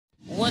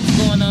What's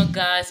going on,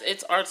 guys?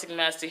 It's Arctic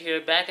Master here,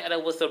 back at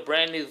it with a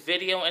brand new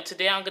video, and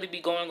today I'm going to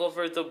be going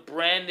over the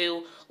brand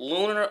new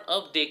Lunar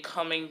update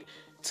coming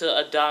to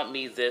Adopt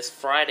Me this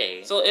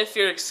Friday. So if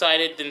you're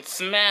excited, then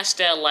smash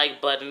that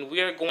like button.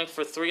 We are going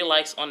for 3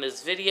 likes on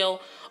this video.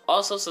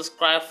 Also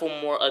subscribe for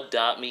more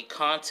Adopt Me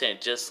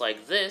content just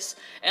like this,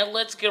 and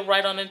let's get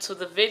right on into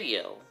the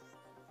video.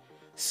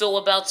 So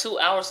about 2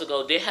 hours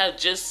ago, they have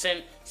just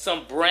sent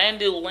some brand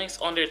new links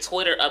on their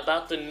Twitter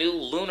about the new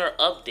Lunar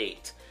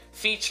update,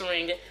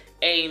 featuring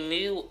a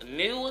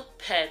new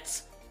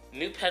pets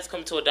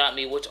coming to Adopt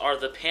Me, which are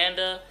the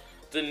panda,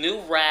 the new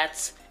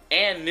rats,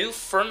 and new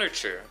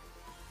furniture.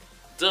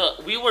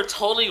 We were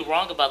totally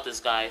wrong about this,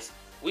 guys.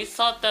 We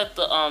thought that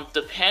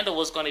the panda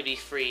was going to be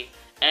free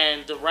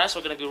and the rats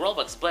were going to be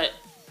Robux, but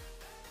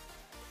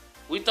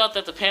we thought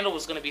that the panda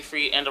was going to be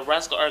free and the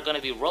rats are going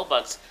to be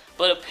Robux,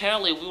 but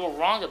apparently we were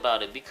wrong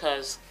about it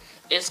because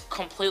it's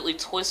completely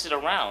twisted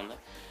around.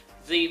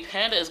 The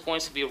panda is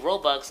going to be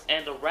Robux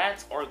and the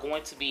rats are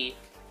going to be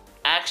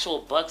actual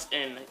bucks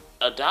in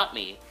Adopt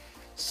Me.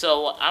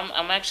 So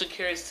I'm actually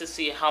curious to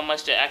see how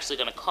much they're actually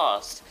going to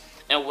cost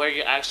and where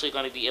you're actually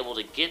going to be able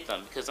to get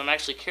them, because I'm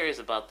actually curious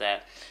about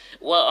that.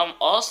 What I'm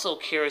also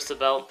curious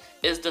about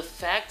is the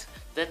fact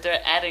that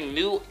they're adding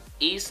new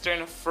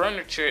Eastern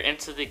furniture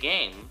into the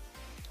game.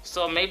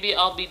 So maybe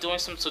I'll be doing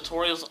some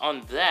tutorials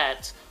on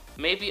that,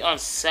 maybe on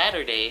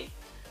Saturday,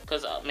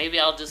 because maybe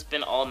I'll just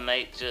spend all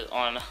night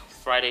on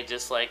Friday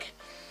just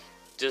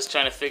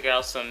trying to figure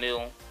out some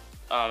new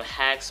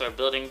hacks or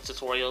building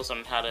tutorials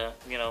on how to,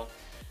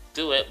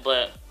 do it.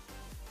 But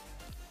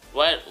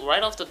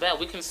right off the bat,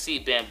 we can see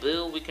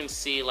bamboo, we can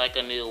see like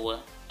a new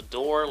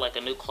door, like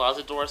a new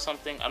closet door or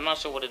something. I'm not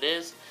sure what it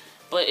is,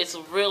 but it's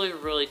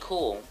really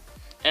cool.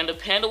 And the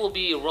panda will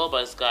be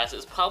Robux, guys.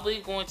 It's probably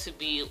going to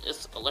be,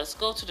 let's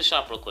go to the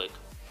shop real quick.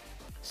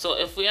 So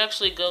if we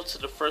actually go to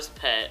the first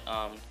pet,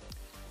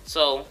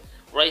 so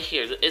right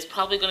here, it's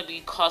probably going to be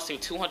costing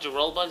 200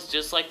 Robux,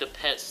 just like the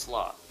pet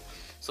sloth.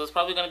 So it's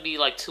probably going to be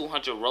like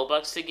 200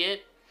 Robux to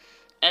get.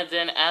 And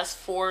then as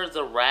for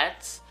the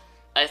rats,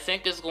 I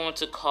think it's going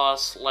to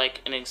cost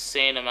like an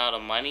insane amount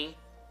of money.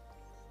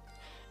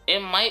 It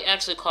might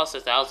actually cost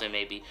 1,000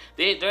 maybe.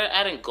 They're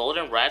adding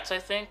golden rats, I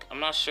think.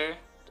 I'm not sure.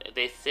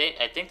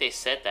 I think they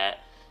said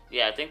that.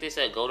 Yeah, I think they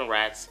said golden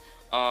rats,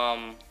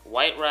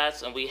 white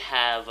rats, and we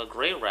have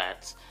gray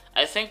rats.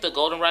 I think the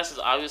golden rats is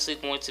obviously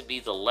going to be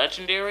the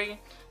legendary,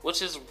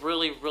 which is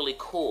really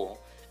cool.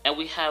 And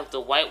we have the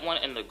white one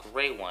and the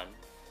gray one.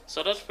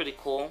 So that's pretty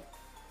cool.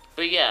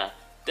 But yeah,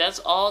 that's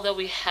all that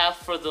we have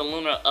for the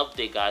Lunar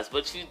update, guys.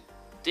 But if you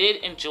did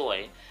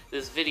enjoy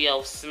this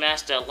video,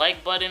 smash that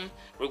like button.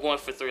 We're going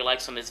for 3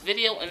 likes on this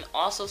video, and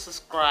also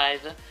subscribe,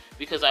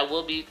 because I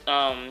will be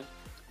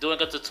doing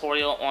a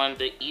tutorial on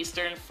the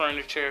Eastern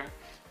furniture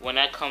when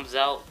that comes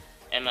out,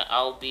 and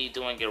I'll be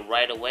doing it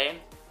right away.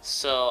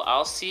 So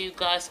I'll see you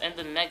guys in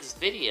the next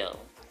video,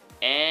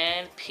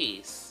 and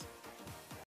peace.